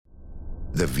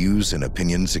The views and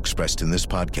opinions expressed in this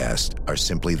podcast are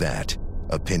simply that,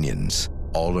 opinions.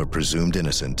 All are presumed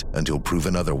innocent until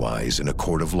proven otherwise in a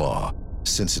court of law.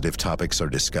 Sensitive topics are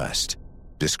discussed.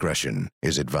 Discretion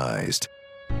is advised.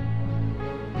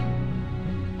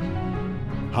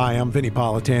 Hi, I'm Vinnie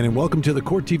Politan, and welcome to the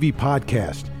Court TV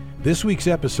podcast. This week's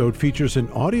episode features an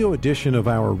audio edition of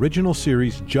our original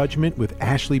series, Judgment with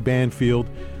Ashley Banfield,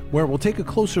 where we'll take a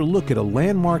closer look at a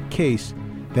landmark case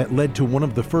that led to one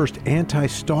of the first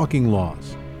anti-stalking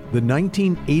laws, the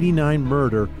 1989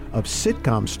 murder of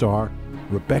sitcom star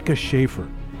Rebecca Schaeffer,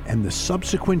 and the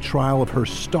subsequent trial of her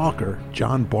stalker,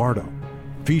 John Bardo,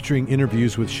 featuring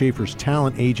interviews with Schaeffer's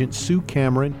talent agent Sue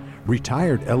Cameron,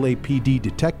 retired LAPD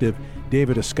detective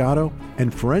David Escato,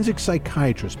 and forensic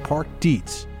psychiatrist Park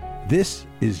Dietz. This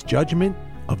is Judgment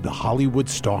of the Hollywood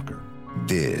Stalker.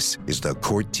 This is the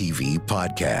Court TV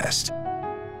podcast.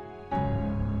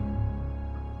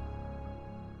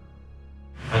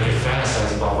 I can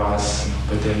fantasize about violence,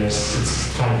 but then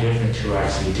it's kind of different to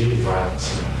actually do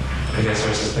violence. I guess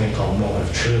there's this thing called moment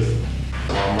of truth.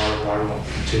 While Mark Bardo went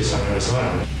from Tucson,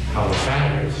 Arizona, how the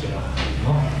fan is,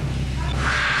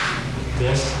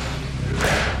 This.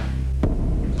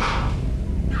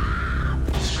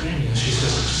 She's screaming. She's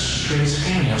just straight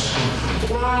screaming. I'm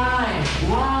screaming, why?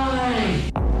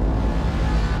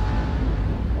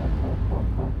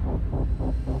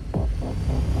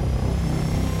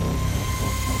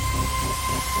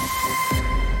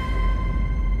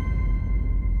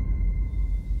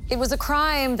 It was a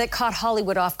crime that caught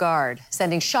Hollywood off guard,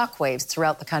 sending shockwaves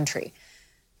throughout the country.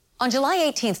 On July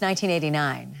 18th,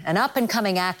 1989, an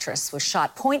up-and-coming actress was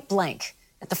shot point blank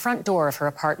at the front door of her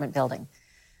apartment building.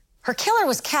 Her killer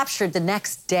was captured the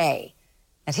next day,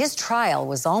 and his trial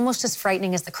was almost as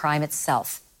frightening as the crime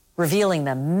itself, revealing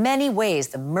the many ways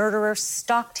the murderer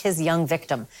stalked his young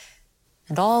victim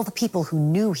and all the people who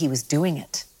knew he was doing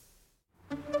it.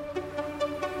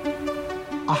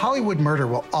 A Hollywood murder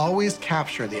will always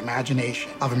capture the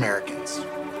imagination of Americans.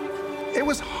 It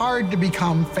was hard to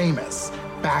become famous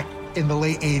back in the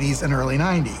late 80s and early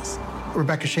 90s.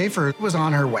 Rebecca Schaeffer was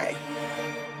on her way.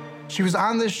 She was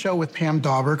on this show with Pam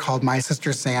Dawber called My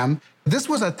Sister Sam. This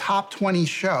was a top 20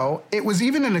 show. It was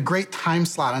even in a great time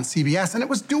slot on CBS, and it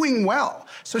was doing well.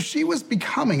 So she was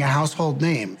becoming a household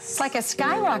name. It's like a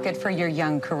skyrocket for your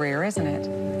young career, isn't it?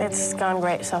 It's gone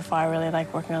great so far. I really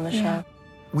like working on the show.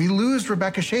 We lose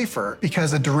Rebecca Schaeffer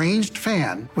because a deranged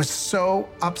fan was so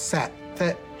upset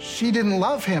that she didn't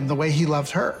love him the way he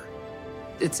loved her.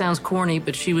 It sounds corny,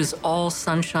 but she was all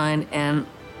sunshine and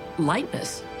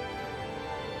lightness.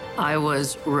 I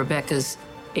was Rebecca's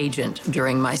agent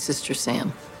during My Sister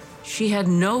Sam. She had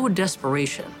no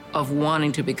desperation of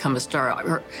wanting to become a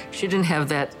star. She didn't have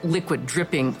that liquid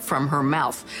dripping from her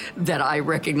mouth that I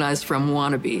recognized from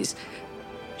wannabes.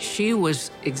 She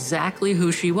was exactly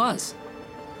who she was.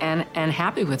 And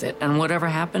happy with it, and whatever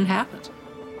happened, happened.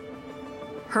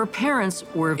 Her parents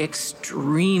were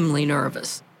extremely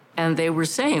nervous, and they were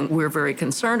saying, we're very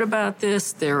concerned about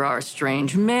this, there are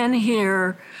strange men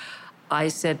here. I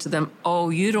said to them, oh,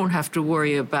 you don't have to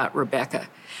worry about Rebecca.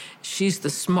 She's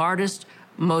the smartest,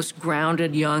 most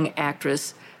grounded young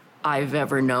actress I've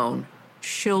ever known.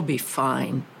 She'll be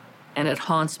fine, and it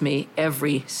haunts me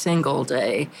every single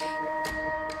day.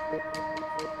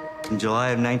 In July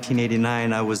of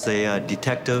 1989, I was a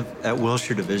detective at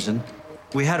Wilshire Division.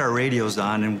 We had our radios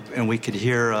on, and we could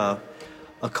hear a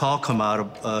call come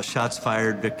out of shots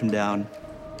fired, victim down.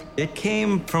 It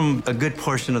came from a good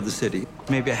portion of the city,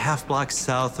 maybe a half block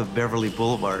south of Beverly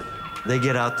Boulevard. They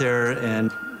get out there and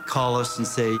call us and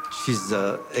say, she's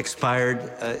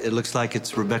expired. It looks like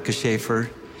it's Rebecca Schaeffer.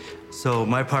 So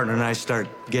my partner and I start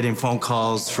getting phone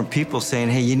calls from people saying,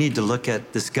 hey, you need to look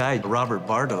at this guy, Robert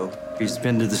Bardo. He's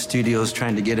been to the studios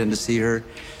trying to get in to see her.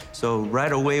 So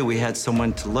right away, we had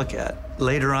someone to look at.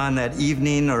 Later on that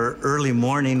evening or early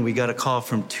morning, we got a call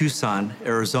from Tucson,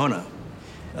 Arizona.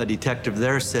 A detective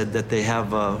there said that they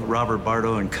have Robert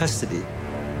Bardo in custody.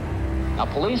 Now,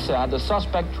 police said the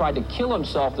suspect tried to kill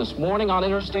himself this morning on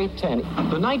Interstate 10.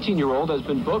 The 19-year-old has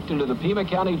been booked into the Pima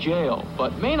County Jail,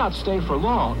 but may not stay for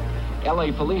long.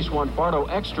 L.A. police want Bardo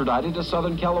extradited to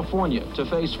Southern California to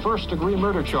face first-degree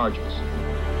murder charges.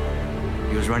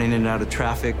 He was running in and out of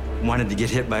traffic, wanted to get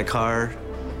hit by a car,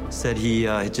 said he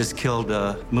had just killed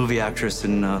a movie actress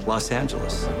in Los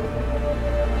Angeles.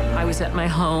 I was at my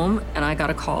home, and I got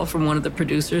a call from one of the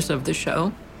producers of the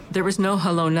show. There was no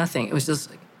hello, nothing. It was just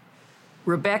like,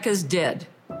 Rebecca's dead.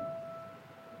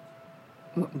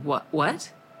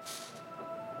 What?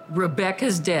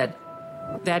 Rebecca's dead.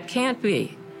 That can't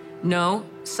be. No,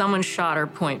 someone shot her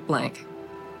point blank.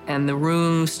 And the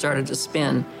room started to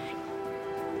spin.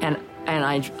 And And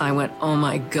I went, oh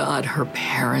my God, her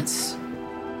parents.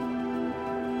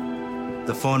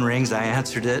 The phone rings, I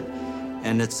answered it,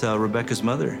 and it's Rebecca's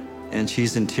mother. And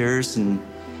she's in tears, and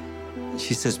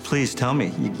she says, please tell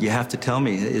me. You have to tell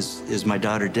me, is my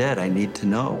daughter dead? I need to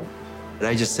know. And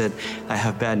I just said, I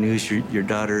have bad news, your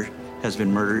daughter has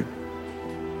been murdered.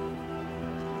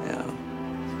 Yeah.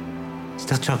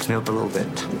 Still chokes me up a little bit.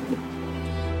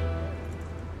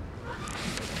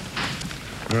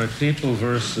 All right, People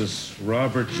versus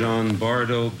Robert John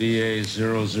Bardo, BA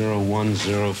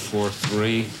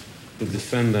 001043. The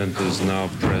defendant is now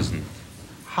present.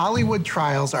 Hollywood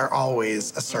trials are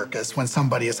always a circus when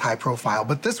somebody is high profile,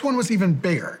 but this one was even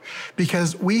bigger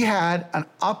because we had an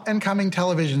up-and-coming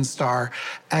television star,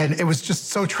 and it was just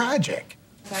so tragic.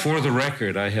 For the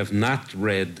record, I have not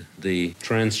read the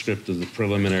transcript of the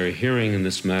preliminary hearing in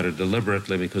this matter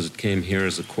deliberately because it came here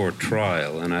as a court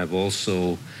trial, and I've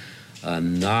also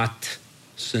not,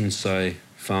 since I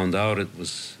found out it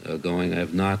was going, I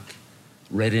have not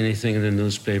read anything in the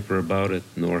newspaper about it,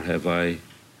 nor have I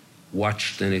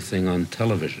watched anything on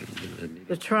television.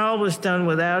 The trial was done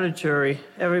without a jury.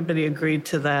 Everybody agreed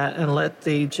to that and let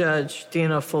the judge,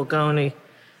 Dino Fulgoni,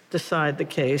 decide the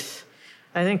case.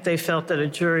 I think they felt that a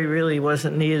jury really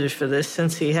wasn't needed for this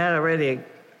since he had already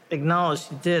acknowledged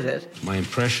he did it. My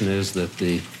impression is that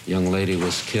the young lady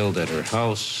was killed at her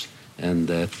house and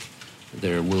that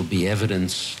there will be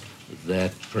evidence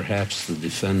that perhaps the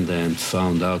defendant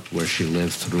found out where she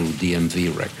lived through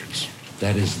DMV records.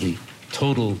 That is the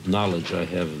total knowledge I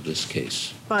have of this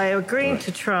case. By agreeing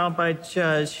to trial by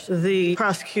judge, the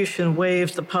prosecution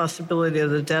waived the possibility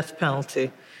of the death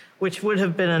penalty, which would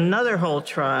have been another whole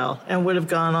trial and would have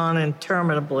gone on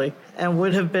interminably and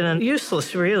would have been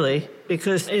useless, really,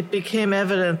 because it became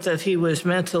evident that he was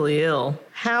mentally ill.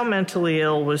 How mentally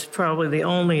ill was probably the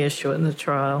only issue in the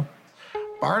trial.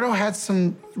 Bardo had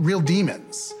some real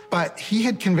demons, but he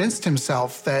had convinced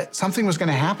himself that something was going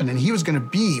to happen and he was going to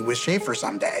be with Schaefer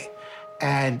someday.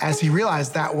 And as he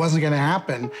realized that wasn't going to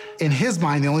happen, in his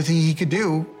mind, the only thing he could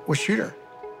do was shoot her.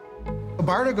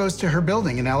 Bardo goes to her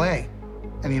building in LA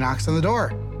and he knocks on the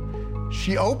door.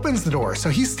 She opens the door, so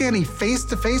he's standing face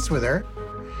to face with her,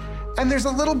 and there's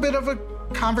a little bit of a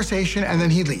conversation, and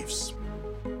then he leaves.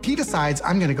 He decides,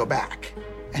 I'm going to go back.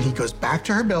 And he goes back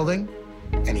to her building,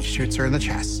 and he shoots her in the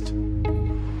chest.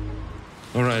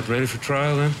 All right, ready for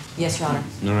trial then? Yes, Your Honor.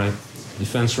 All right.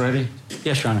 Defense ready?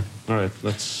 Yes, Your Honor. All right,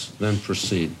 let's then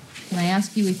proceed. Can I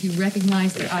ask you if you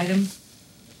recognize the item?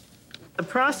 The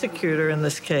prosecutor in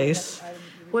this case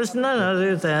was none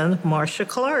other than Marcia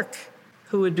Clark,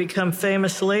 who would become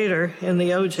famous later in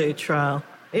the O.J. trial.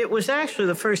 It was actually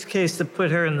the first case that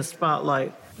put her in the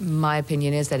spotlight. My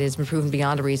opinion is that it has been proven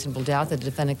beyond a reasonable doubt that the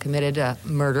defendant committed a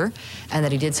murder and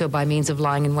that he did so by means of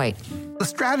lying in wait. The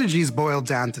strategies boiled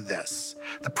down to this.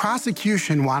 The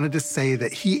prosecution wanted to say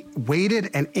that he waited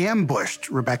and ambushed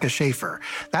Rebecca Schaefer.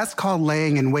 That's called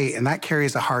laying in wait, and that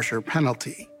carries a harsher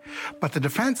penalty. But the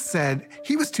defense said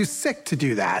he was too sick to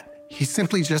do that. He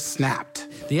simply just snapped.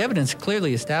 The evidence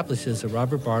clearly establishes that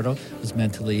Robert Bardo was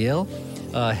mentally ill,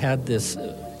 had this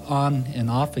on and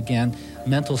off again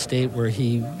mental state where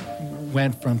he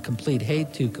went from complete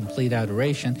hate to complete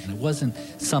adoration. And it wasn't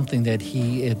something that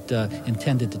he had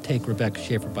intended to take Rebecca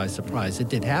Schaefer by surprise. It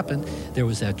did happen. There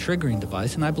was that triggering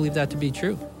device, and I believe that to be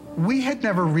true. We had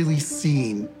never really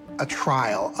seen a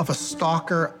trial of a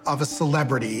stalker of a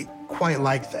celebrity quite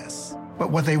like this. But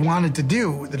what they wanted to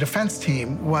do, the defense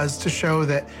team, was to show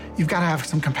that you've got to have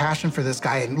some compassion for this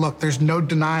guy. And look, there's no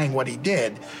denying what he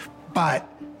did, but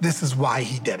this is why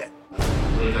he did it.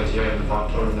 I believe at the end of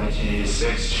October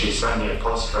 1986, she sent me a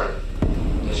postcard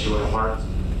that she would heart,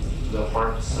 the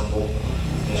heart symbol,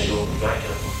 and she wrote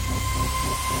Rebecca.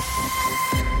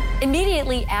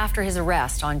 Immediately after his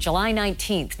arrest on July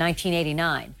 19,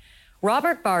 1989,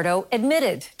 Robert Bardo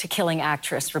admitted to killing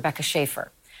actress Rebecca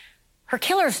Schaefer. Her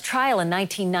killer's trial in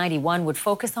 1991 would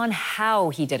focus on how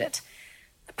he did it.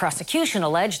 The prosecution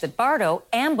alleged that Bardo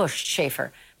ambushed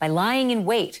Schaefer by lying in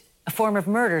wait, a form of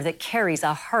murder that carries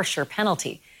a harsher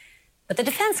penalty. But the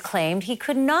defense claimed he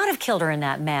could not have killed her in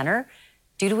that manner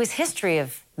due to his history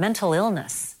of mental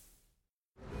illness.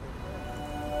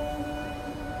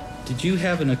 Did you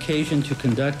have an occasion to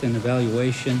conduct an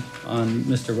evaluation on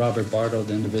Mr. Robert Bardo,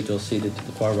 the individual seated to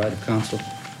the far right of counsel?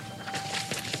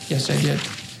 Yes, I did.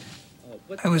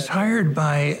 I was hired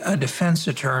by a defense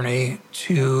attorney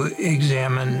to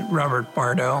examine Robert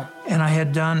Bardo, and I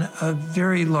had done a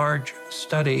very large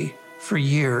study for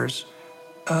years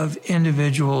of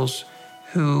individuals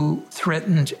who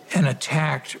threatened and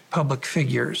attacked public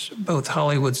figures, both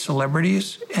Hollywood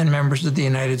celebrities and members of the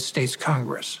United States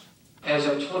Congress. As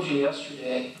I told you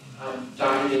yesterday, I'm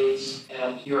Dr. Yates,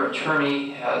 and your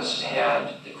attorney has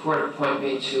had the court appoint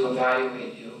me to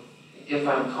evaluate you. If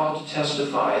I'm called to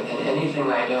testify, then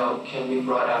anything I know can be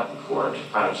brought out in court.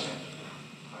 I understand.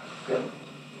 Good.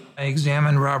 I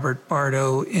examined Robert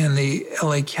Bardo in the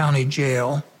LA County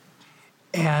Jail,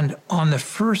 and on the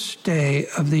first day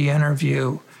of the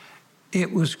interview,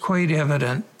 it was quite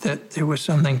evident that there was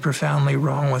something profoundly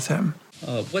wrong with him.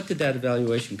 What did that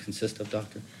evaluation consist of,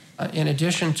 Doctor? In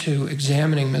addition to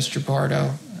examining Mr.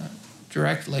 Bardo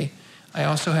directly, I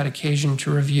also had occasion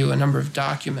to review a number of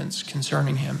documents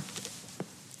concerning him.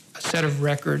 A set of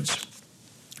records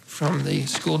from the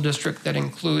school district that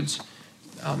includes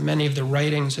many of the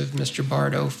writings of Mr.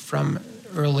 Bardo from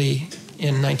early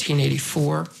in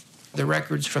 1984, the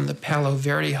records from the Palo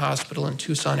Verde Hospital in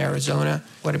Tucson, Arizona,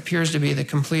 what appears to be the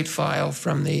complete file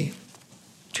from the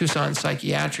Tucson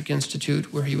Psychiatric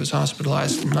Institute, where he was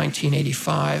hospitalized in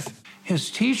 1985.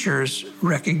 His teachers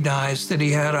recognized that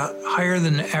he had a higher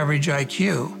than average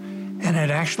IQ and had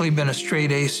actually been a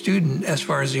straight A student as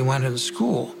far as he went in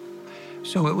school.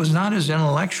 So it was not his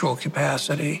intellectual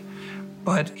capacity,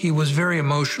 but he was very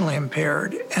emotionally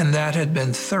impaired, and that had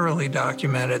been thoroughly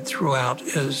documented throughout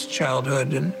his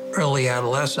childhood and early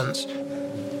adolescence.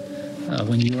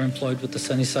 When you were employed with the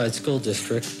Sunnyside School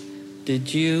District,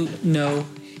 did you know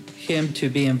him to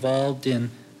be involved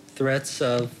in threats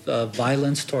of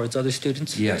violence towards other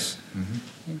students? Yes.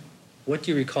 Mm-hmm. What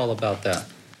do you recall about that?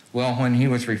 Well, when he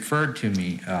was referred to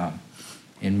me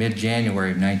in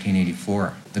mid-January of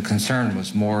 1984, the concern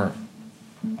was more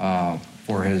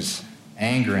for his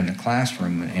anger in the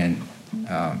classroom and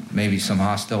maybe some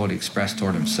hostility expressed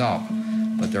toward himself.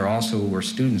 But there also were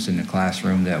students in the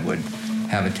classroom that would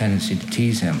have a tendency to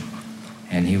tease him,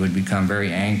 and he would become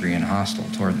very angry and hostile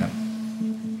toward them.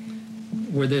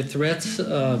 Were there threats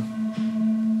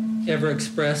ever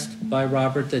expressed by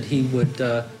Robert that he would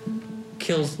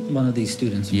kill one of these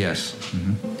students? Yes.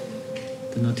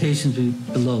 Mm-hmm. The notations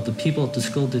below, the people at the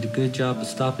school did a good job of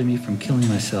stopping me from killing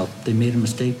myself. They made a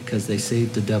mistake because they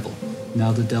saved the devil.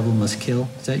 Now the devil must kill.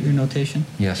 Is that your notation?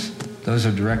 Yes. Those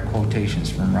are direct quotations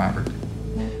from Robert.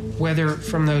 Whether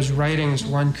from those writings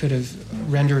one could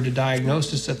have rendered a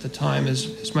diagnosis at the time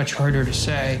is much harder to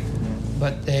say,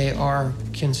 but they are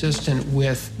consistent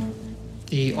with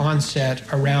the onset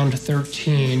around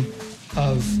 13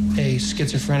 of a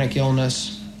schizophrenic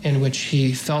illness in which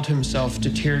he felt himself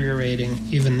deteriorating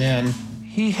even then.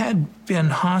 He had been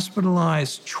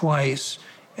hospitalized twice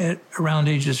at around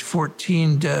ages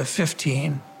 14 to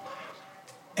 15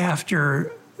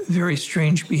 after very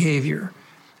strange behavior,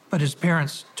 but his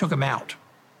parents took him out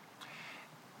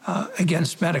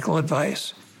against medical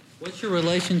advice. What's your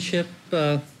relationship,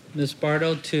 Ms.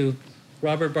 Bardo, to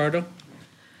Robert Bardo?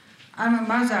 I'm a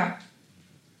mother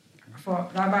for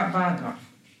Robert Bardo.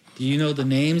 Do you know the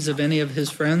names of any of his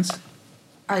friends?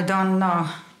 I don't know.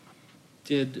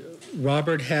 Did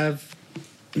Robert have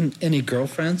any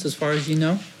girlfriends, as far as you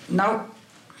know? No.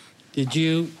 Did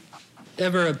you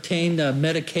ever obtain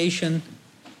medication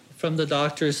from the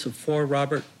doctors for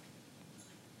Robert?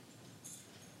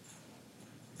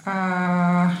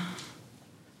 I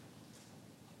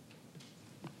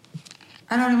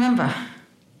don't remember.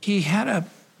 He had a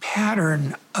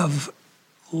pattern of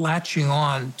latching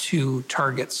on to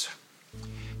targets.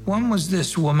 One was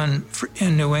this woman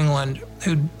in New England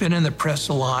who'd been in the press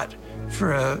a lot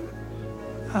for a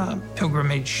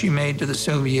pilgrimage she made to the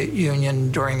Soviet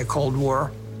Union during the Cold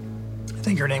War. I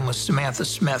think her name was Samantha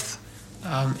Smith.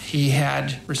 He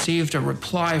had received a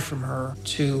reply from her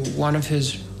to one of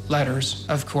his letters,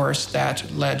 of course,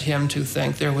 that led him to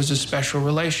think there was a special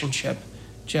relationship,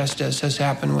 just as has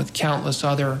happened with countless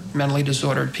other mentally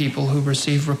disordered people who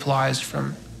receive replies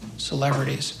from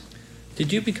celebrities.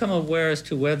 Did you become aware as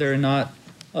to whether or not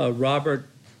Robert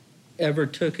ever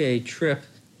took a trip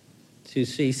to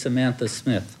see Samantha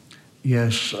Smith?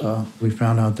 Yes, we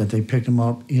found out that they picked him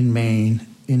up in Maine,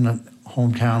 in the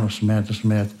hometown of Samantha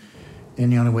Smith,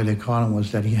 and the only way they caught him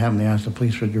was that he happened to ask the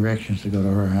police for directions to go to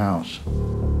her house.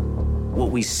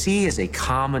 What we see as a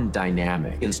common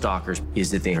dynamic in stalkers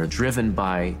is that they are driven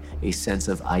by a sense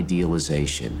of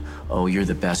idealization. Oh, you're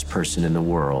the best person in the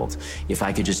world. If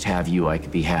I could just have you, I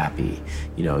could be happy.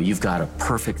 You know, you've got a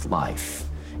perfect life.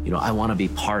 You know, I want to be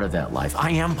part of that life.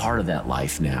 I am part of that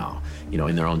life now, you know,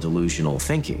 in their own delusional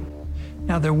thinking.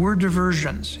 Now, there were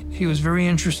diversions. He was very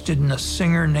interested in a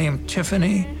singer named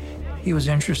Tiffany. He was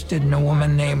interested in a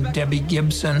woman named Debbie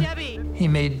Gibson. He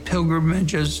made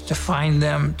pilgrimages to find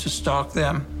them, to stalk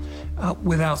them,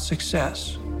 without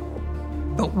success.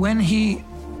 But when he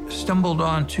stumbled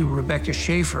onto Rebecca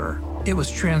Schaefer, it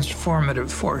was transformative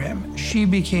for him. She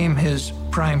became his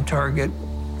prime target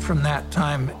from that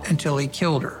time until he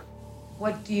killed her.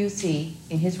 What do you see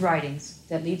in his writings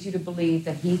that leads you to believe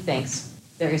that he thinks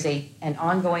there is an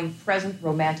ongoing present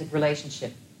romantic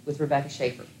relationship with Rebecca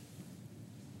Schaeffer?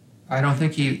 I don't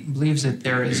think he believes that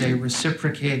there is a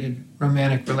reciprocated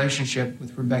romantic relationship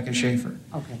with Rebecca Schaeffer.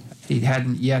 Okay. He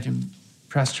hadn't yet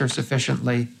impressed her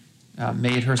sufficiently,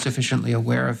 made her sufficiently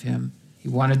aware of him. He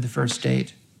wanted the first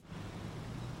date.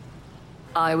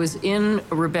 I was in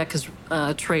Rebecca's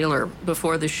trailer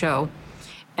before the show,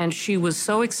 and she was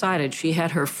so excited. She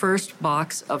had her first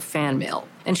box of fan mail,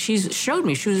 and she showed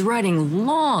me she was writing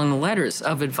long letters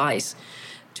of advice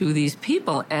to these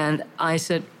people. And I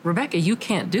said, Rebecca, you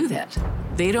can't do that.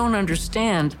 They don't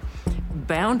understand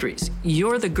boundaries.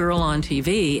 You're the girl on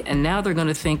TV, and now they're going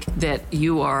to think that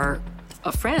you are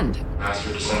a friend. I asked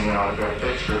her to send me an autographed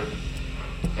picture,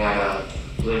 and I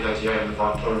believe at the end of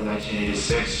October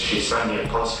 1986, she sent me a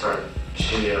postcard.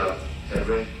 She had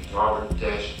written, Robert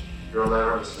Dash, your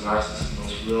letter was the nicest,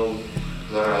 most real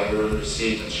letter I ever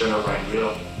received, and should have been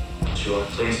real. She would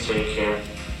please take care.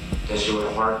 Then she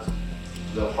would heart,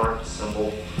 the heart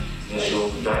symbol, and she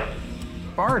would be back.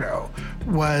 Bardo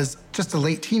was just a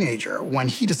late teenager when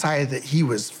he decided that he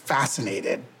was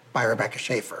fascinated by Rebecca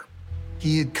Schaeffer.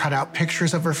 He had cut out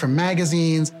pictures of her from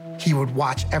magazines. He would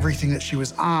watch everything that she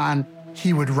was on.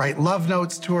 He would write love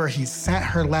notes to her. He sent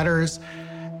her letters.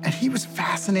 And he was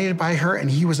fascinated by her, and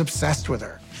he was obsessed with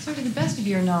her. So to the best of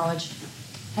your knowledge,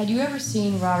 had you ever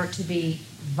seen Robert to be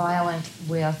violent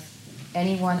with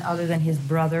anyone other than his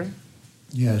brother?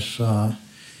 Yes. On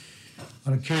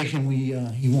occasion,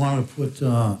 he wanted to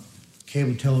put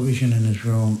cable television in his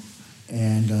room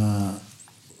and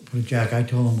put a jack. I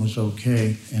told him was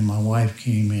okay, and my wife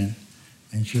came in,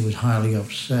 and she was highly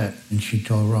upset, and she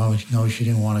told Robert, no, she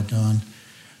didn't want it done.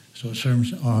 So Sergeant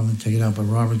said, I'm going to take it out, but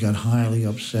Robert got highly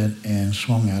upset and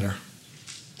swung at her.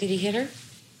 Did he hit her?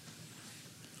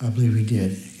 I believe he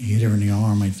did. He hit her in the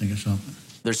arm, I think, or something.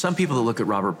 There's some people that look at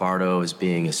Robert Bardo as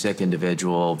being a sick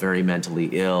individual, very mentally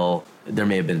ill. There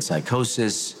may have been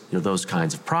psychosis, those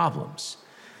kinds of problems.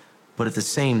 But at the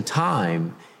same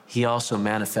time, he also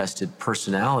manifested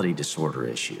personality disorder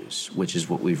issues, which is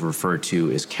what we've referred to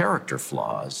as character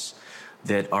flaws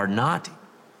that are not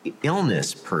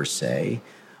illness per se,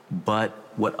 but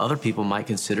what other people might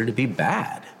consider to be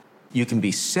bad. You can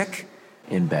be sick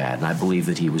and bad, and I believe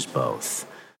that he was both.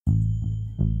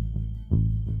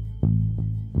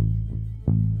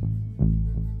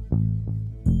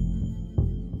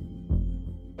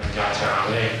 When I got to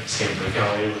LA, it seemed like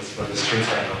LA was where the streets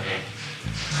had no name.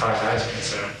 As far as I was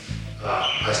concerned,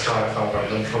 I still had felt where I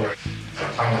lived for. I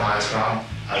climbed the highest mountain.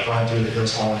 I've run through the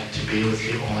hills only to be with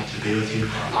you, only to be with you.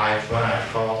 I've run, I've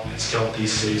crawled, and scaled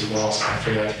these cities' walls. I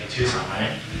figured out to be Tucson,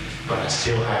 right? But I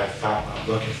still hadn't found what I'm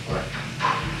looking for.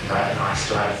 And I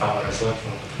still hadn't found what I was looking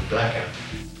for with Rebecca.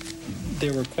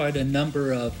 There were quite a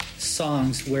number of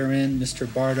songs wherein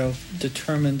Mr. Bardo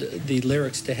determined the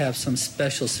lyrics to have some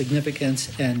special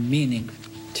significance and meaning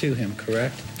to him,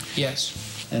 correct?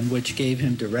 Yes. And which gave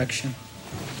him direction?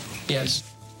 Yes.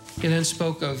 He then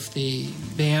spoke of the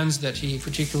bands that he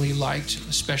particularly liked,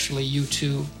 especially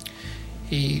U2.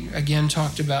 He again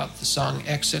talked about the song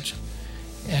Exit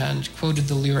and quoted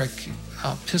the lyric,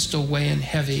 pistol weighing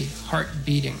heavy, heart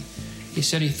beating. He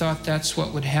said he thought that's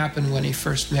what would happen when he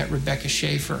first met Rebecca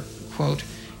Schaeffer. Quote,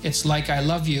 it's like I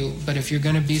love you, but if you're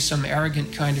going to be some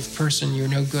arrogant kind of person, you're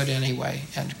no good anyway,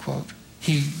 end quote.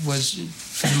 He was,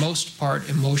 for the most part,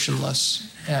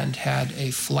 emotionless and had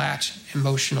a flat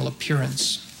emotional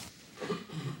appearance.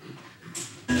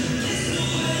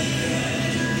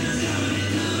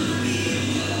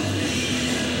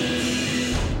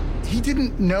 He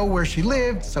didn't know where she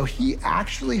lived, so he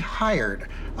actually hired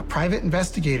a private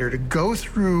investigator to go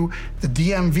through the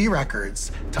DMV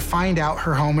records to find out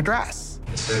her home address.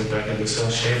 Instead of Rebecca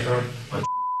Lucille Schaeffer, what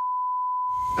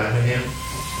Avenue?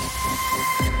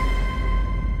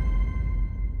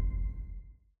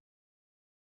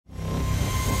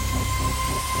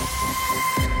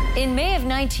 In May of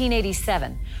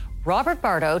 1987, Robert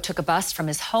Bardo took a bus from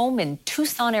his home in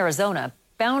Tucson, Arizona,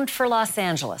 bound for Los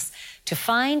Angeles, to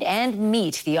find and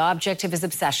meet the object of his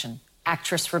obsession,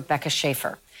 actress Rebecca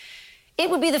Schaeffer. It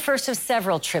would be the first of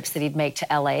several trips that he'd make to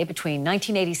LA between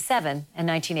 1987 and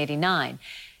 1989.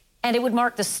 And it would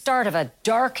mark the start of a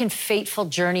dark and fateful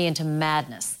journey into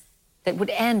madness that would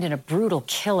end in a brutal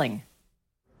killing.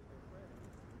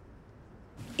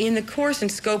 In the course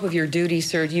and scope of your duty,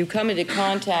 sir, do you come into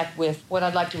contact with what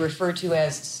I'd like to refer to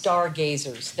as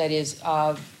stargazers? That is,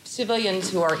 civilians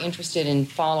who are interested in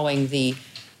following the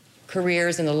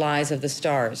careers and the lives of the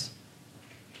stars.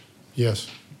 Yes.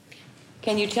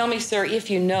 Can you tell me, sir, if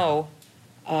you know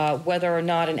whether or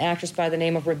not an actress by the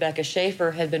name of Rebecca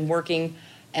Schaeffer had been working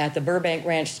at the Burbank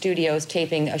Ranch Studios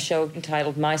taping a show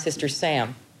entitled My Sister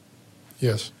Sam?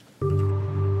 Yes.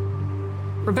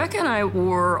 Rebecca and I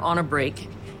were on a break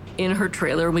in her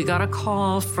trailer. We got a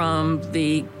call from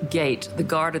the gate, the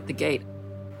guard at the gate.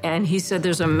 And he said,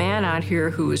 there's a man out here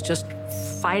who is just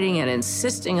fighting and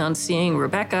insisting on seeing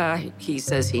Rebecca. He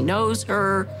says he knows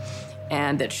her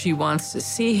and that she wants to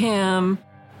see him.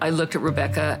 I looked at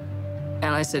Rebecca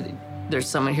and I said, there's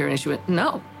someone here. And she went,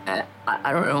 no,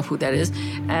 I don't know who that is.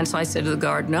 And so I said to the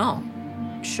guard, no,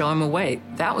 show him away.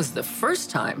 That was the first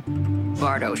time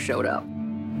Bardo showed up.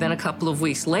 Then a couple of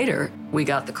weeks later, we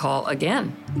got the call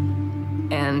again.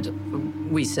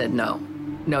 And we said, no,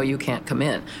 you can't come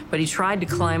in. But he tried to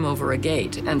climb over a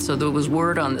gate. And so there was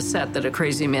word on the set that a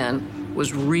crazy man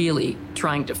was really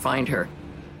trying to find her.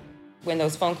 When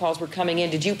those phone calls were coming in,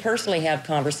 did you personally have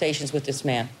conversations with this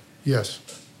man? Yes.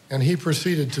 And he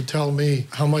proceeded to tell me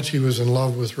how much he was in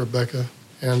love with Rebecca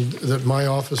and that my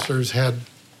officers had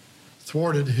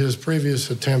thwarted his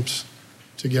previous attempts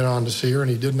to get on to see her, and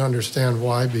he didn't understand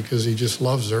why, because he just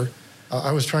loves her.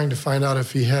 I was trying to find out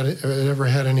if he had ever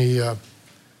had any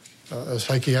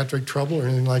psychiatric trouble or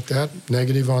anything like that,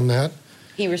 negative on that.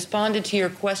 He responded to your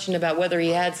question about whether he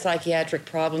had psychiatric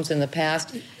problems in the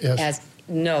past as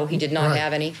no, he did not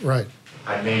have any. Right.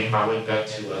 I made my way back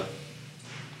to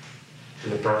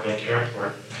the Burbank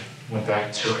airport, went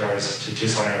back to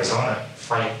Tucson, Arizona,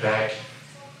 flight back.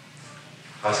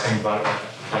 I was thinking about it,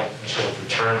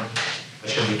 I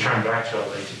should return back to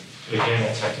LA to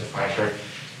again attempt to find her.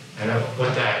 And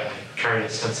with that, I carried a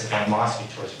sense of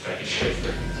animosity towards Rebecca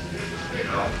Schaeffer.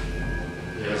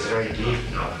 It was very deep,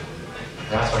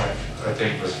 And that's when I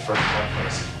think it was the first time when I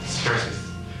seriously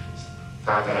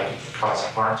thought that I could cause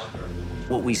harm to her.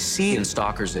 What we see in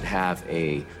stalkers that have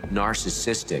a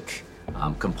narcissistic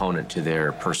component to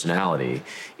their personality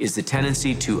is the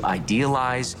tendency to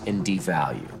idealize and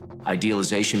devalue.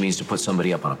 Idealization means to put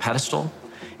somebody up on a pedestal,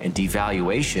 and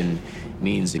devaluation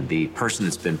means the person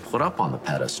that's been put up on the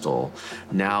pedestal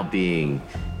now being,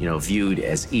 viewed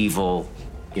as evil,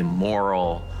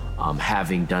 immoral,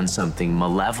 having done something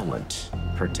malevolent,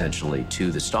 potentially,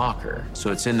 to the stalker.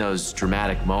 So it's in those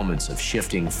dramatic moments of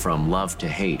shifting from love to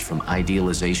hate, from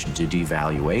idealization to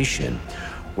devaluation,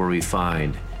 where we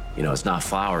find, it's not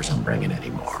flowers I'm bringing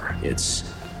anymore.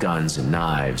 It's guns and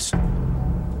knives.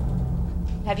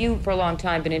 Have you, for a long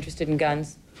time, been interested in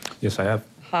guns? Yes, I have.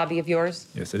 Hobby of yours?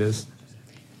 Yes, it is.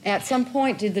 At some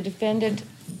point, did the defendant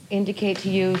indicate to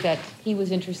you that he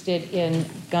was interested in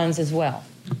guns as well?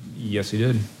 Yes, he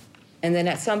did. And then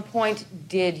at some point,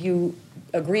 did you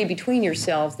agree between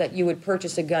yourselves that you would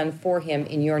purchase a gun for him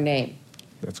in your name?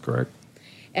 That's correct.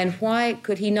 And why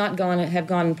could he not have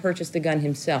gone and purchased the gun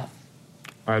himself?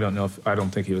 I don't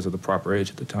think he was of the proper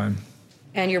age at the time.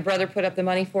 And your brother put up the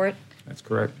money for it? That's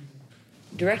correct.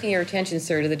 Directing your attention,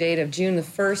 sir, to the date of June the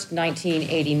 1st,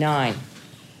 1989.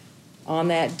 On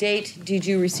that date, did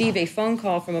you receive a phone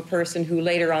call from a person who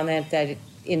later on that day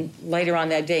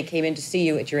came in to see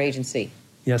you at your agency?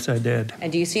 Yes, I did.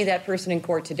 And do you see that person in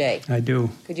court today? I do.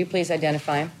 Could you please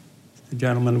identify him? The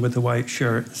gentleman with the white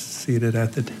shirt seated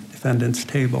at the defendant's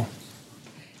table.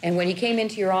 And when he came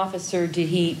into your office, sir, did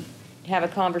he have a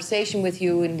conversation with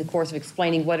you in the course of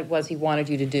explaining what it was he wanted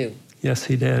you to do? Yes,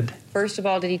 he did. First of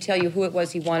all, did he tell you who it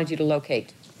was he wanted you to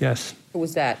locate? Yes. Who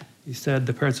was that? He said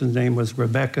the person's name was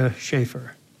Rebecca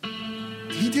Schaeffer.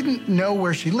 He didn't know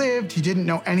where she lived. He didn't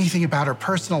know anything about her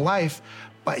personal life,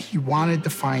 but he wanted to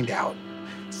find out.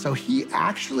 So he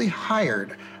actually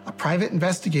hired a private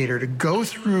investigator to go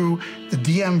through the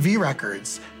DMV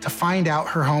records to find out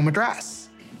her home address.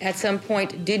 At some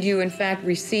point, did you, in fact,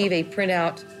 receive a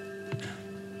printout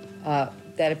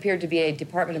that appeared to be a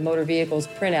Department of Motor Vehicles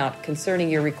printout concerning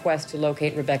your request to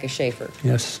locate Rebecca Schaeffer?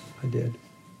 Yes, I did.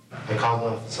 I called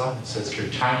the office up and says, your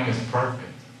timing is perfect.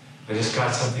 I just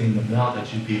got something in the mail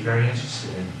that you'd be very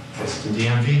interested in. It's the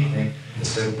DMV thing. It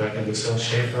said Rebecca Lucille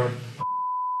Schaeffer,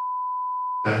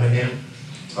 Avenue,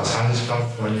 Los Angeles,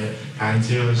 California,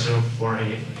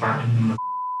 90048, apartment number.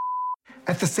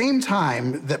 At the same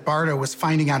time that Bardo was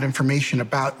finding out information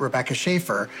about Rebecca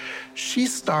Schaeffer, she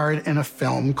starred in a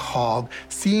film called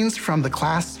Scenes from the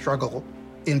Class Struggle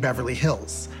in Beverly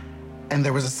Hills, and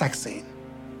there was a sex scene.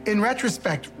 In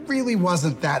retrospect, really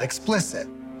wasn't that explicit,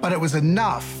 but it was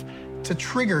enough to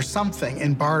trigger something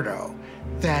in Bardo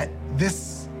that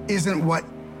this isn't what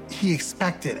he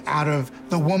expected out of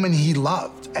the woman he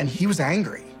loved, and he was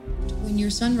angry. When your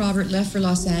son Robert left for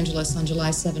Los Angeles on July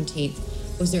 17th,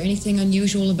 was there anything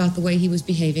unusual about the way he was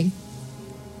behaving?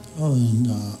 Other than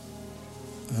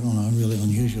I don't know, really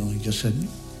unusual. He just said,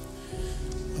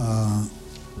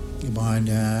 goodbye,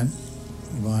 Dad,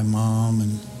 goodbye, Mom,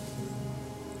 and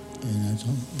that's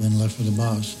all. Then left for the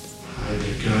bus. I had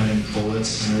a gun and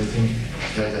bullets and everything.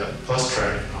 I had a bus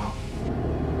driver.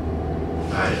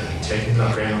 I had taken the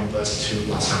Greyhound bus to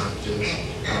Los Angeles.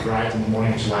 I arrived in the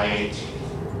morning of July 18th.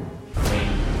 I mean,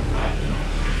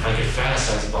 I could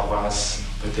fantasize about violence,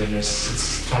 but then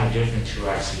it's kind of different to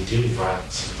actually do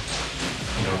violence.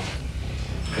 You know,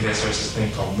 I guess there's this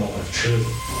thing called moment of truth.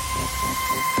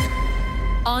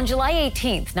 On July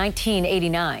 18th,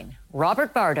 1989,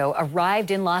 Robert Bardo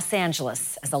arrived in Los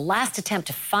Angeles as a last attempt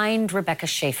to find Rebecca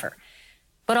Schaeffer.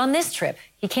 But on this trip,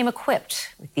 he came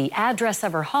equipped with the address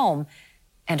of her home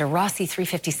and a Rossi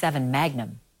 357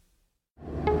 Magnum.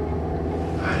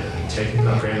 I had taken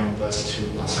the Greyhound bus to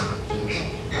Los Angeles.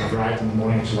 I arrived in the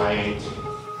morning of July 18th.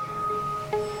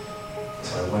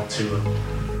 So I went to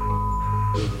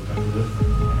I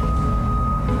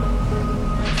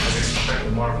was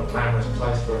expecting more of a glamorous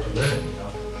place for her to live, you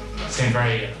know. It seemed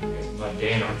very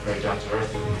mundane or very down to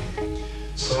earth.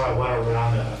 So I went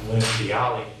around went into the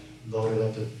alley, loaded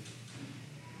up the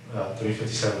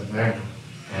 357 Magnum.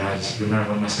 And I just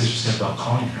remember when my sister said about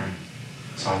calling her.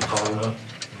 So I called her up,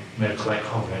 made a collect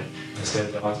call, right? I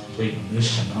said about the complete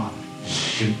mission on.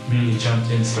 She immediately jumped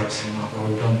in and started saying,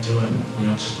 oh, don't do it. You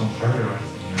know, just don't hurt her or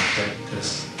anything, you know,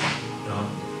 because, you know,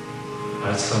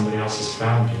 that's somebody else's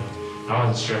found, you know. I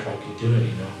wasn't sure if I could do it,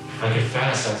 you know. I could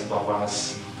fantasize about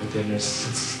violence, but then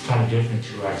it's kind of different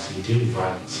to actually do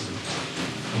violence.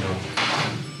 You know,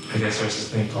 I guess there's this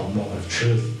thing called moment of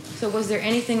truth. So was there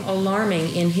anything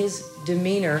alarming in his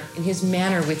demeanor, in his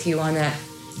manner with you on that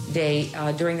day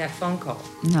during that phone call?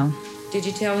 No. Did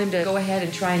you tell him to go ahead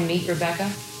and try and meet Rebecca?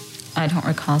 I don't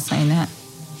recall saying that.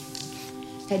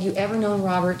 Had you ever known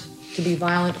Robert to be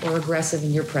violent or aggressive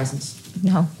in your presence?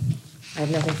 No. I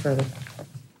have nothing further.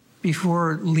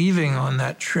 Before leaving on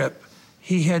that trip,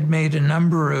 he had made a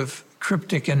number of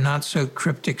cryptic and not so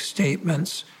cryptic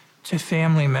statements to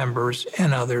family members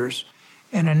and others.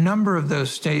 And a number of those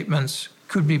statements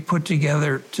could be put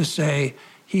together to say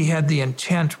he had the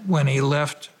intent when he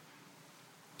left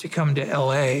to come to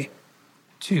LA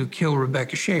to kill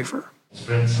Rebecca Schaeffer. It's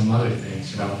been some other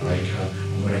things, you know, like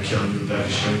I'm going to kill Rebecca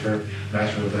Schaeffer,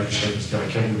 imagine Rebecca Schaeffer's going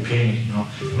to keep repeating, you know.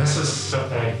 And this is stuff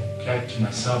that I kept to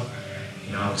myself,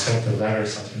 you know, except the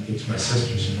letters I was going to give to my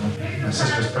sisters, you know. My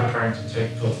sister was preparing to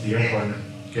go to the airport and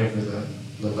give her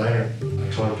the letter. I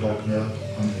told her to open it up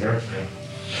on the airplane.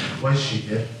 What she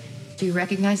did. Do you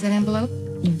recognize that envelope?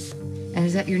 Yes. And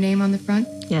is that your name on the front?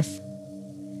 Yes.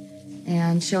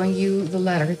 And showing you the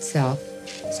letter itself,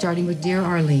 starting with Dear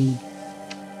Arlene.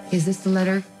 Is this the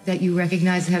letter that you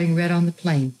recognize having read on the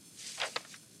plane?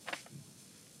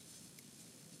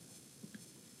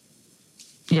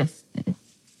 Yes. It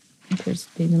appears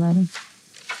to be the letter.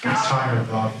 I was talking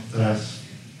about that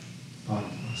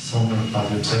somewhere about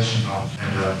the obsession of,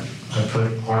 and I put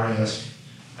RS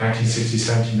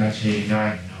 1967 to 1989, you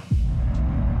know.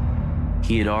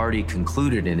 He had already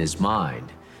concluded in his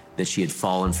mind that she had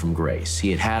fallen from grace.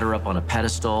 He had her up on a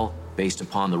pedestal based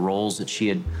upon the roles that she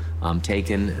had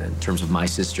taken in terms of My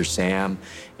Sister Sam,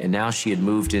 and now she had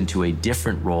moved into a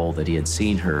different role that he had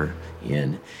seen her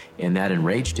in, and that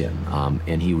enraged him.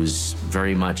 And he was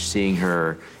very much seeing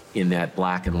her in that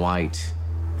black and white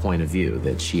point of view,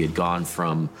 that she had gone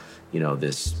from, you know,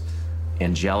 this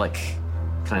angelic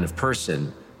kind of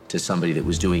person to somebody that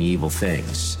was doing evil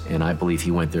things. And I believe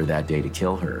he went there that day to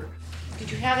kill her.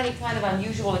 Did you have any kind of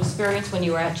unusual experience when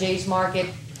you were at Jay's Market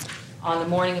on the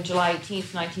morning of July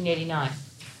 18th, 1989?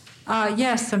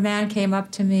 Yes, a man came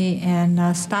up to me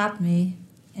and stopped me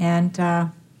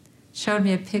and showed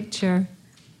me a picture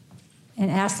and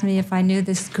asked me if I knew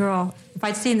this girl, if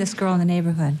I'd seen this girl in the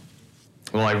neighborhood.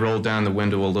 Well, I rolled down the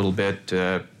window a little bit,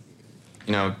 you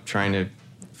know, trying to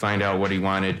find out what he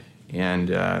wanted. And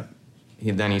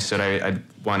then he said, I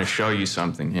want to show you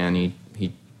something. And he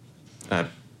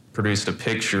produced a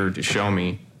picture to show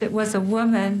me. It was a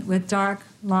woman with dark,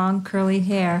 long, curly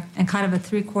hair and kind of a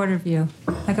three-quarter view,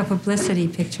 like a publicity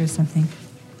picture or something.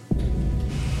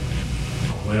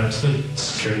 Went up to the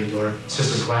security door,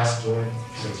 sister's glass door,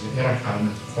 there's an intercom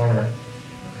at the corner.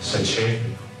 It said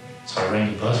Schaeffer. So I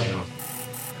rang the buzzer, you know.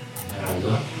 And I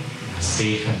look, I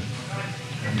see him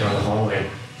down the hallway,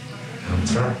 and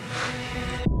it's her.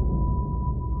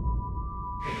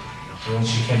 So when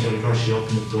she came to the door, she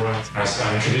opened the door. I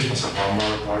introduced myself. I'm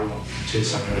Robert Bardo,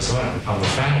 Tucson, Arizona. I'm a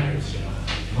fan of hers, you know.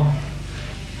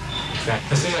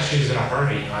 The thing that she was in a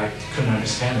hurry, you know, I couldn't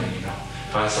understand it, you know.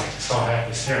 But I was like, so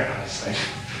happy to see her, and I was like,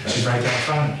 She's right there in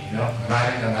front of me, you know. And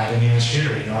I didn't even shoot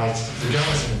her, you know. The gun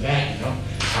was in the bag, you know.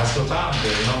 I was still talking to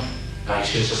her, you know. Like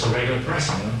she was just a regular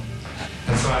person, you know.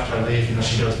 And so after I leave, you know,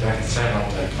 she goes back inside and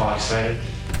I'm like all excited.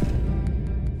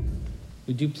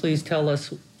 Would you please tell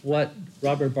us what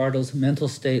Robert Bardo's mental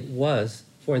state was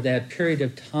for that period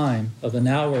of time of an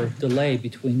hour delay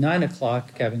between 9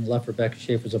 o'clock, having left Rebecca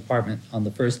Schaefer's apartment on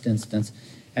the first instance,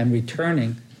 and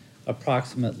returning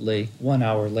approximately 1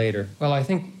 hour later? Well, I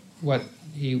think what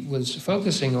he was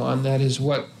focusing on, that is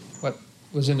what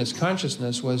was in his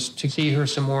consciousness, was to see her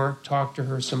some more, talk to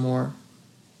her some more,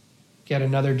 get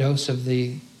another dose of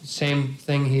the same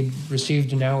thing he'd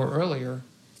received an hour earlier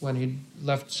when he'd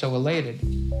left so elated.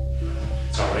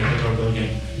 So I rang the doorbell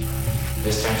again.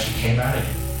 This time she came out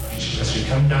again. As we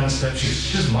come down the steps,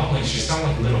 she was mumbling. She sounded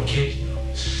like a little kid.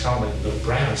 She sounded like a little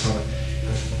brat or something.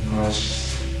 You know, I was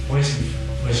just wasting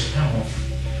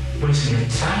your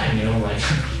time, you know, like,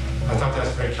 I thought that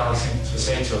was very callous thing to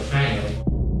say to a fan, you know.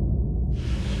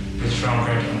 Reached around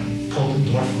her and pulled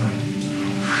the door from her.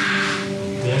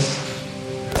 This.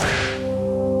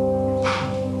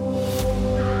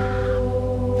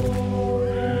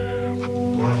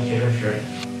 Blood hit her shirt.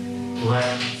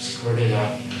 Blood squirted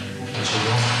out. And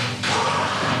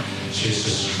she was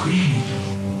just screaming.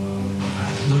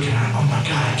 Looking at her, oh my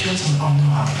God, I killed someone.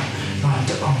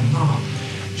 Oh no.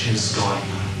 She was going,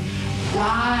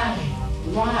 why?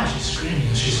 She's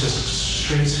screaming. She's just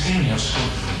straight screaming.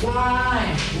 She's going,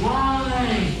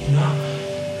 why? You know?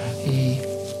 He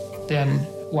then,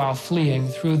 while fleeing,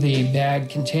 threw the bag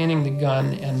containing the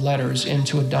gun and letters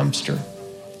into a dumpster.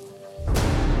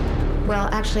 Well,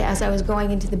 actually, as I was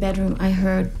going into the bedroom, I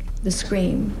heard the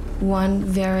scream. One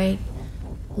very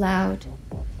loud,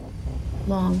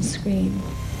 long scream.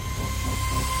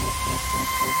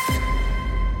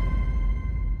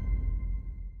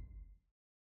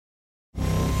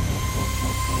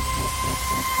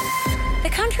 The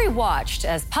country watched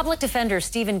as public defender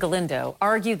Stephen Galindo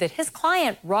argued that his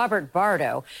client, Robert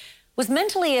Bardo, was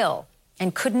mentally ill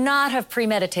and could not have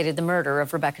premeditated the murder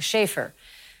of Rebecca Schaefer.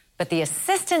 But the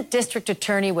assistant district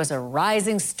attorney was a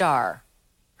rising star.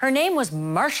 Her name was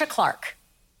Marcia Clark.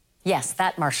 Yes,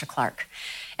 that Marcia Clark.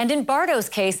 And in Bardo's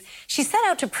case, she set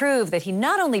out to prove that he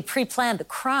not only pre-planned the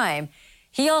crime,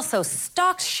 he also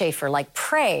stalked Schaefer like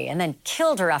prey and then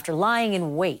killed her after lying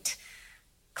in wait.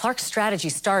 Clark's strategy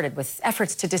started with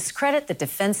efforts to discredit the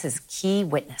defense's key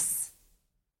witness.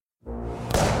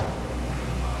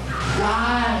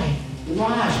 Why?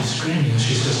 She's screaming.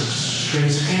 She's just straight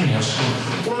screaming. She's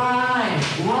going,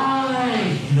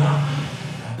 why? No.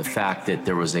 The fact that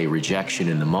there was a rejection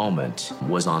in the moment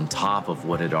was on top of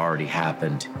what had already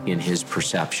happened in his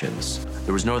perceptions.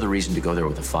 There was no other reason to go there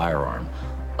with a firearm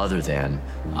other than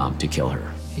to kill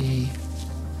her. He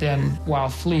then, while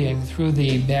fleeing, threw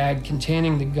the bag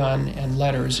containing the gun and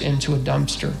letters into a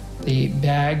dumpster. The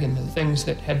bag and the things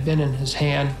that had been in his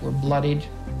hand were bloodied,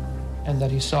 and that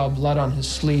he saw blood on his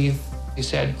sleeve. He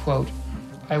said, quote,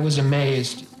 "I was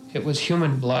amazed. It was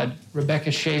human blood, Rebecca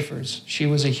Schaefer's. She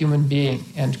was a human being,"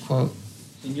 end quote.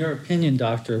 In your opinion,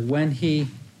 doctor, when he,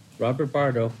 Robert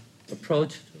Bardo,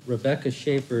 approached Rebecca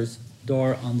Schaefer's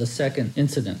door on the second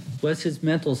incident, was his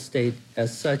mental state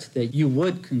as such that you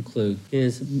would conclude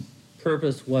his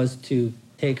purpose was to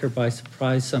take her by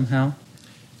surprise somehow?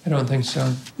 I don't think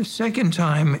so. The second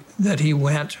time that he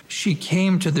went, she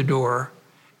came to the door,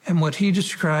 and what he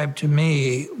described to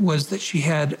me was that she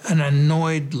had an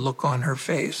annoyed look on her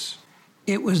face.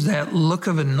 It was that look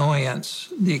of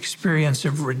annoyance, the experience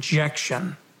of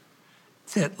rejection,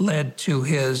 that led to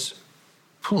his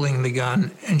pulling the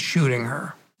gun and shooting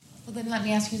her. Well, then let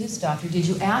me ask you this, doctor. Did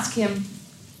you ask him,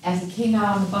 as he came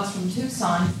out on the bus from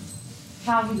Tucson,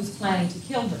 how he was planning to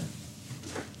kill her?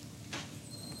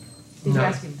 Did you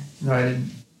ask him that? No, I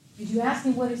didn't. Did you ask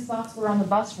him what his thoughts were on the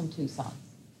bus from Tucson?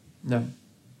 No.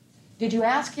 Did you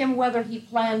ask him whether he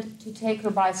planned to take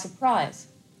her by surprise?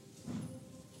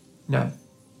 No.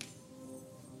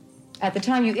 At the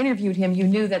time you interviewed him, you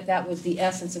knew that that was the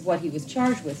essence of what he was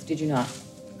charged with, did you not?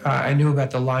 I knew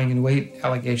about the lying in wait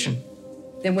allegation.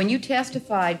 Then when you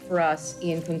testified for us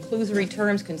in conclusory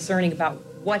terms concerning about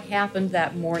what happened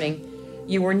that morning,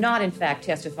 you were not, in fact,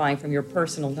 testifying from your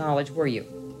personal knowledge, were you?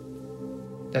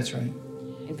 That's right.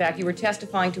 In fact, you were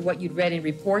testifying to what you'd read in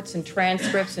reports and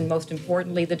transcripts, and most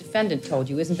importantly, the defendant told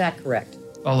you. Isn't that correct?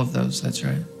 All of those, that's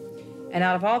right. And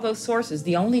out of all those sources,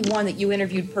 the only one that you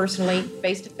interviewed personally,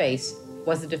 face-to-face,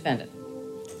 was the defendant.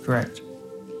 Correct.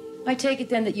 I take it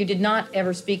then that you did not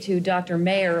ever speak to Dr.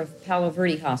 Mayer of Palo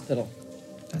Verde Hospital.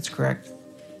 That's correct.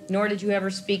 Nor did you ever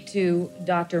speak to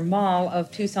Dr. Mall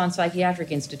of Tucson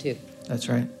Psychiatric Institute. That's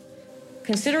right.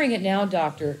 Considering it now,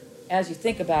 Doctor, as you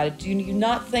think about it, do you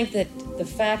not think that the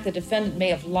fact the defendant may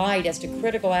have lied as to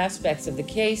critical aspects of the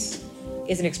case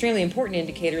is an extremely important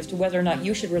indicator as to whether or not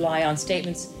you should rely on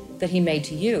statements that he made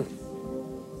to you?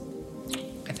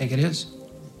 I think it is.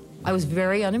 I was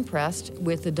very unimpressed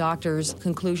with the doctor's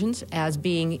conclusions as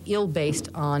being ill-based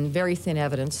on very thin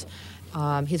evidence.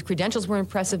 His credentials were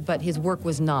impressive, but his work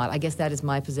was not. I guess that is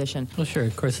my position. Well, sure.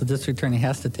 Of course, the district attorney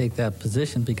has to take that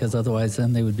position because otherwise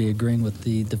then they would be agreeing with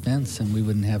the defense and we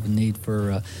wouldn't have a need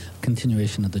for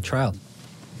continuation of the trial.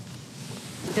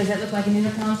 Does that look like an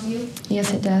intercom to you?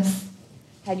 Yes, it does.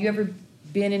 Had you ever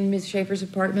been in Ms. Schaefer's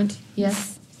apartment?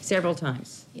 Yes. Several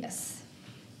times? Yes.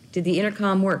 Did the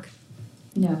intercom work?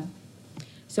 No.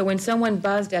 So when someone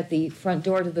buzzed at the front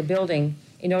door to the building,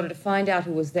 in order to find out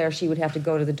who was there, she would have to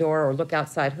go to the door or look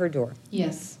outside her door?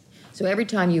 Yes. So every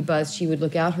time you buzzed, she would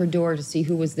look out her door to see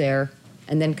who was there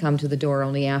and then come to the door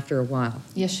only after a while?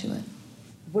 Yes, she would.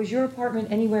 Was your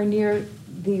apartment anywhere near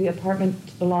the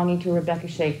apartment belonging to Rebecca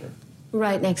Schaefer?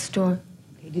 Right next door.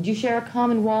 Okay. Did you share a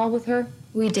common wall with her?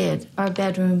 We did. Our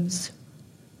bedrooms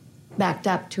backed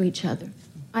up to each other.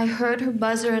 I heard her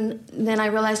buzzer, and then I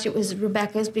realized it was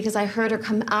Rebecca's because I heard her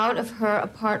come out of her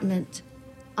apartment.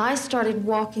 I started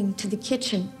walking to the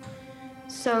kitchen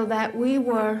so that we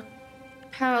were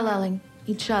paralleling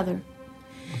each other.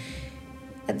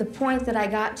 At the point that I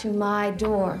got to my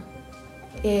door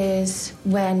is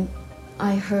when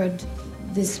I heard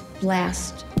this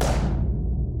blast.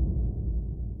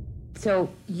 So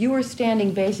you were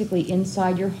standing basically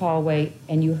inside your hallway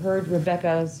and you heard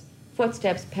Rebecca's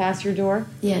footsteps pass your door?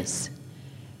 Yes.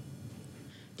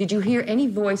 Did you hear any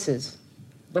voices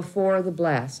before the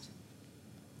blast?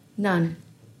 None.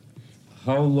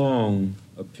 How long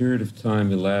a period of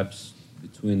time elapsed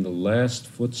between the last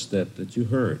footstep that you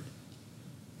heard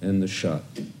and the shot?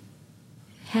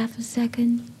 Half a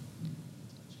second,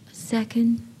 a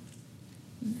second,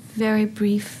 very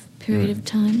brief period of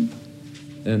time.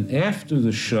 And after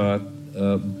the shot,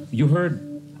 you heard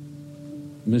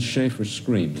Ms. Schaefer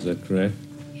scream, is that correct?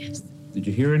 Yes. Did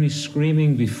you hear any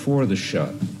screaming before the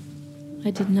shot?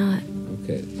 I did not.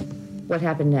 Okay. What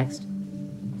happened next?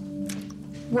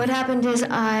 What happened is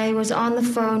I was on the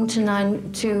phone to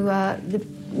the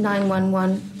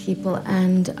 911 people,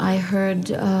 and I heard,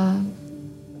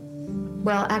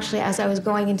 well, actually, as I was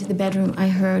going into the bedroom, I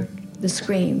heard the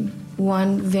scream.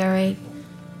 One very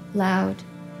loud,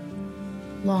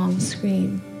 long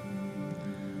scream.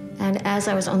 And as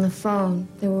I was on the phone,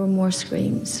 there were more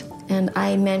screams. And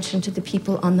I mentioned to the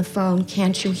people on the phone,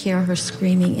 can't you hear her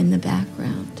screaming in the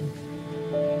background?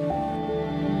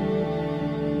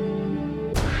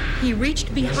 He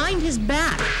reached behind his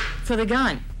back for the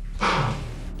gun.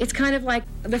 It's kind of like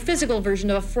the physical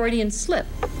version of a Freudian slip.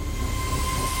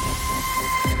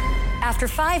 After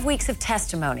 5 weeks of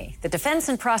testimony, the defense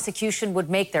and prosecution would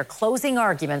make their closing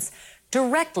arguments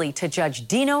directly to Judge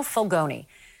Dino Fulgoni.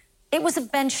 It was a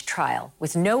bench trial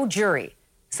with no jury,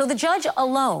 so the judge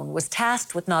alone was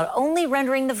tasked with not only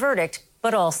rendering the verdict,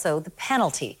 but also the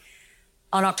penalty.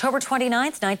 On October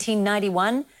 29th,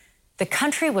 1991, the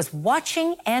country was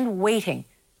watching and waiting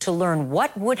to learn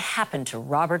what would happen to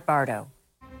Robert Bardo.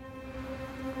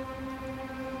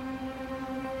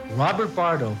 Robert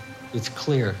Bardo, it's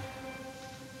clear,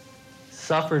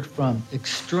 suffered from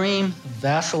extreme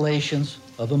vacillations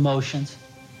of emotions,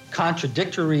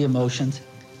 contradictory emotions,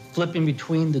 flipping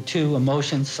between the two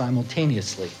emotions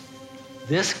simultaneously.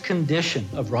 This condition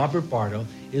of Robert Bardo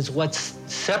is what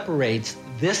separates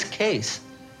this case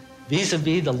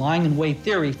vis-a-vis the lying in wait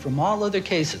theory from all other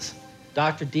cases.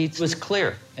 Dr. Dietz was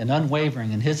clear and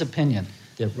unwavering in his opinion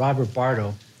that Robert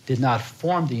Bardo did not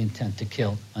form the intent to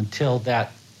kill until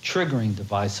that triggering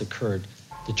device occurred.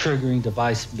 The triggering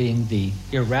device being the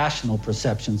irrational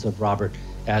perceptions of Robert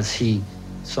as he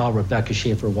saw Rebecca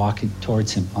Schaefer walking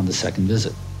towards him on the second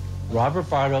visit. Robert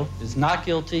Bardo is not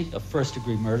guilty of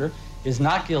first-degree murder, is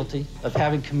not guilty of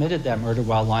having committed that murder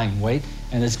while lying in wait,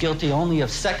 and is guilty only of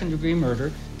second-degree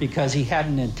murder because he had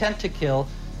an intent to kill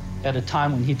at a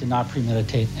time when he did not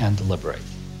premeditate and deliberate.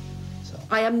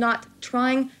 I am not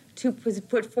trying to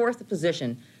put forth the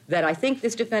position that I think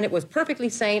this defendant was perfectly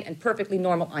sane and perfectly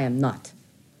normal. I am not.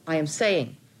 I am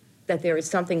saying that there is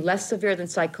something less severe than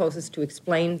psychosis to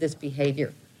explain this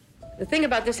behavior. The thing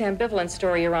about this ambivalent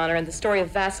story, Your Honor, and the story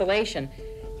of vacillation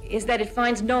is that it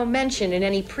finds no mention in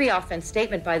any pre-offense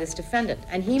statement by this defendant.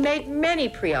 And he made many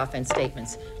pre-offense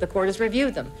statements. The court has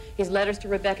reviewed them. His letters to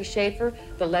Rebecca Schaefer,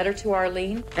 the letter to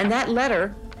Arlene. And that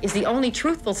letter is the only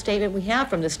truthful statement we have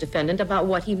from this defendant about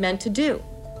what he meant to do.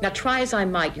 Now, try as I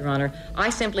might, Your Honor,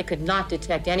 I simply could not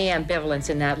detect any ambivalence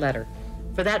in that letter.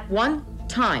 For that one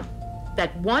time,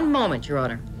 that one moment, Your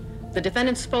Honor, The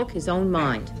defendant spoke his own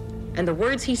mind, and the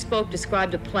words he spoke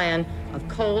described a plan of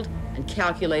cold and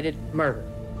calculated murder.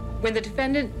 When the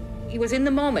defendant, he was in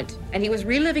the moment, and he was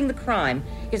reliving the crime,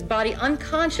 his body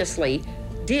unconsciously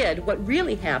did what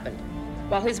really happened,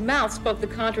 while his mouth spoke the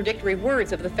contradictory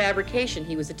words of the fabrication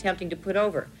he was attempting to put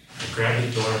over. I grabbed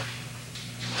the door.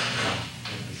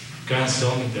 Gun's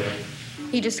still in there.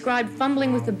 He described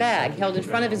fumbling with the bag held in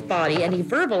front of his body, and he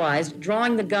verbalized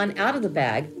drawing the gun out of the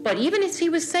bag. But even as he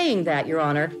was saying that, Your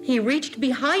Honor, he reached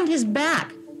behind his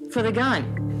back for the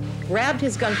gun, grabbed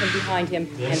his gun from behind him,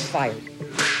 and fired.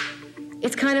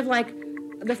 It's kind of like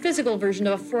the physical version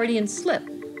of a Freudian slip.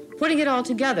 Putting it all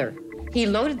together, he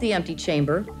loaded the empty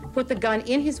chamber, put the gun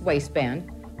in his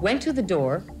waistband, went to the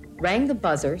door, rang the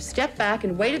buzzer, stepped back,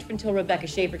 and waited until Rebecca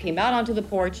Schaefer came out onto the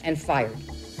porch and fired.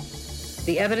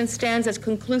 The evidence stands as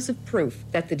conclusive proof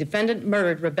that the defendant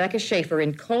murdered Rebecca Schaefer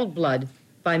in cold blood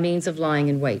by means of lying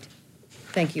in wait.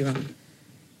 Thank you, Your Honor.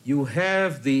 You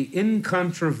have the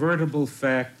incontrovertible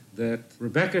fact that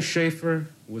Rebecca Schaefer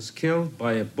was killed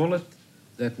by a bullet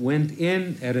that went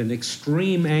in at an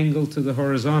extreme angle to the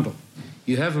horizontal.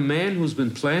 You have a man who's been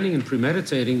planning and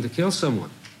premeditating to kill someone.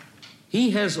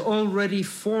 He has already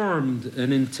formed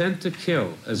an intent to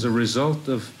kill as a result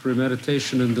of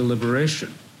premeditation and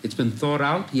deliberation. It's been thought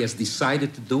out. He has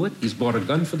decided to do it. He's bought a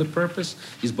gun for the purpose.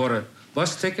 He's bought a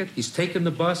bus ticket. He's taken the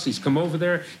bus. He's come over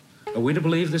there. Are we to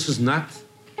believe this is not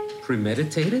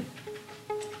premeditated?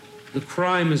 The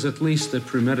crime is at least a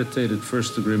premeditated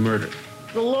first-degree murder.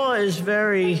 The law is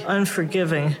very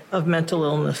unforgiving of mental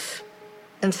illness,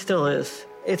 and still is.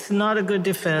 It's not a good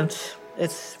defense.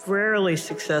 It's rarely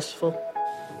successful.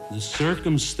 The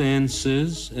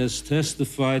circumstances, as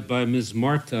testified by Ms.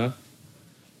 Marta,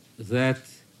 that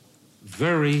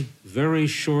very, very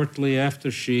shortly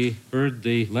after she heard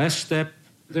the last step,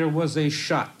 there was a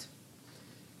shot.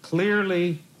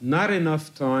 Clearly, not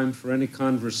enough time for any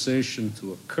conversation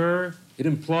to occur. It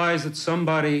implies that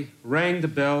somebody rang the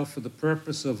bell for the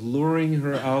purpose of luring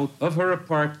her out of her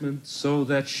apartment so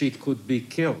that she could be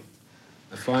killed.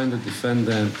 I find the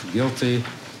defendant guilty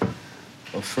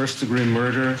of first-degree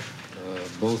murder,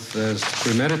 both as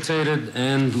premeditated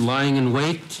and lying in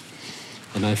wait.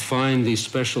 And I find the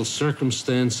special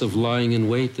circumstance of lying in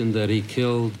wait in that he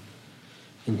killed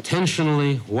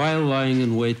intentionally while lying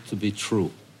in wait to be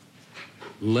true.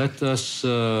 Let us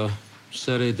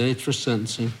set a date for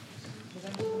sentencing.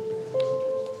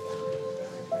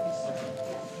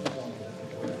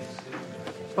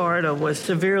 Bardo was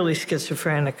severely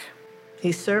schizophrenic.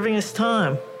 He's serving his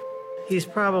time. He's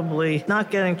probably not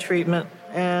getting treatment,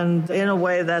 and in a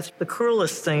way, that's the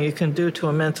cruelest thing you can do to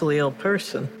a mentally ill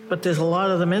person. But there's a lot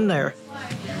of them in there.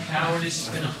 Cowardice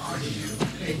has been a heart of you.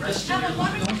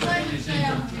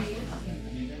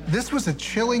 This was a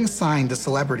chilling sign to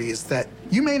celebrities that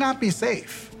you may not be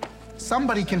safe.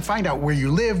 Somebody can find out where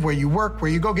you live, where you work,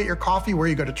 where you go get your coffee, where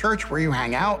you go to church, where you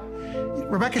hang out.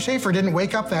 Rebecca Schaefer didn't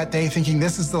wake up that day thinking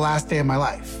this is the last day of my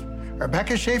life.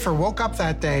 Rebecca Schaefer woke up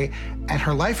that day and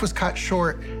her life was cut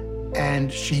short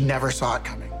and she never saw it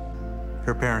coming.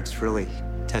 Her parents really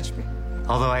touched me.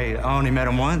 Although I only met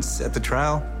them once at the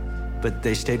trial, but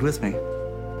they stayed with me.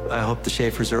 I hope the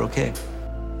Schaefers are okay.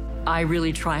 I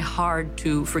really try hard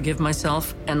to forgive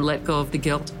myself and let go of the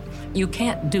guilt. You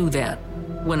can't do that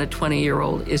when a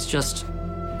 20-year-old is just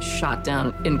shot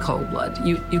down in cold blood.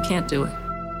 You can't do it.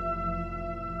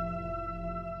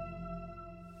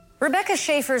 Rebecca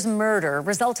Schaefer's murder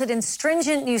resulted in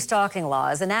stringent new stalking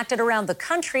laws enacted around the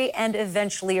country and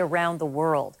eventually around the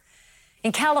world.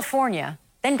 In California,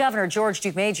 then Governor George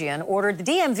Deukmejian ordered the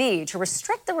DMV to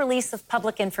restrict the release of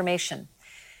public information.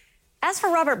 As for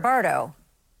Robert Bardo,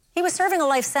 he was serving a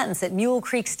life sentence at Mule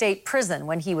Creek State Prison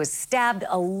when he was stabbed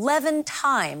 11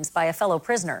 times by a fellow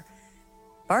prisoner.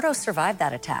 Bardo survived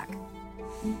that attack.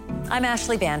 I'm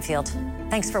Ashley Banfield.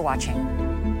 Thanks for watching.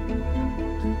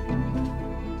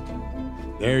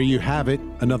 There you have it,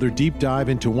 another deep dive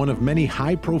into one of many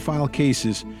high-profile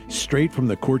cases straight from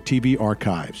the Court TV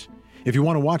archives. If you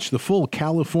want to watch the full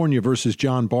California versus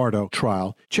John Bardo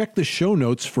trial, check the show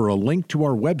notes for a link to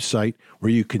our website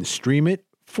where you can stream it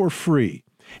for free.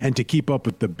 And to keep up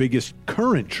with the biggest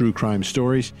current true crime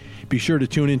stories, be sure to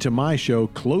tune into my show,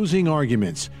 Closing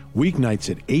Arguments,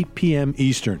 weeknights at 8 p.m.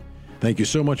 Eastern. Thank you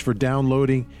so much for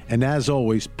downloading, and as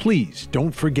always, please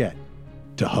don't forget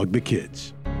to hug the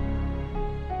kids.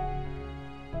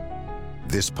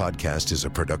 This podcast is a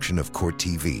production of Court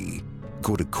TV.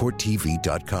 Go to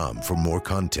CourtTV.com for more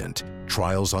content,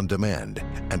 trials on demand,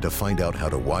 and to find out how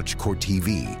to watch Court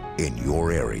TV in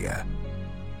your area.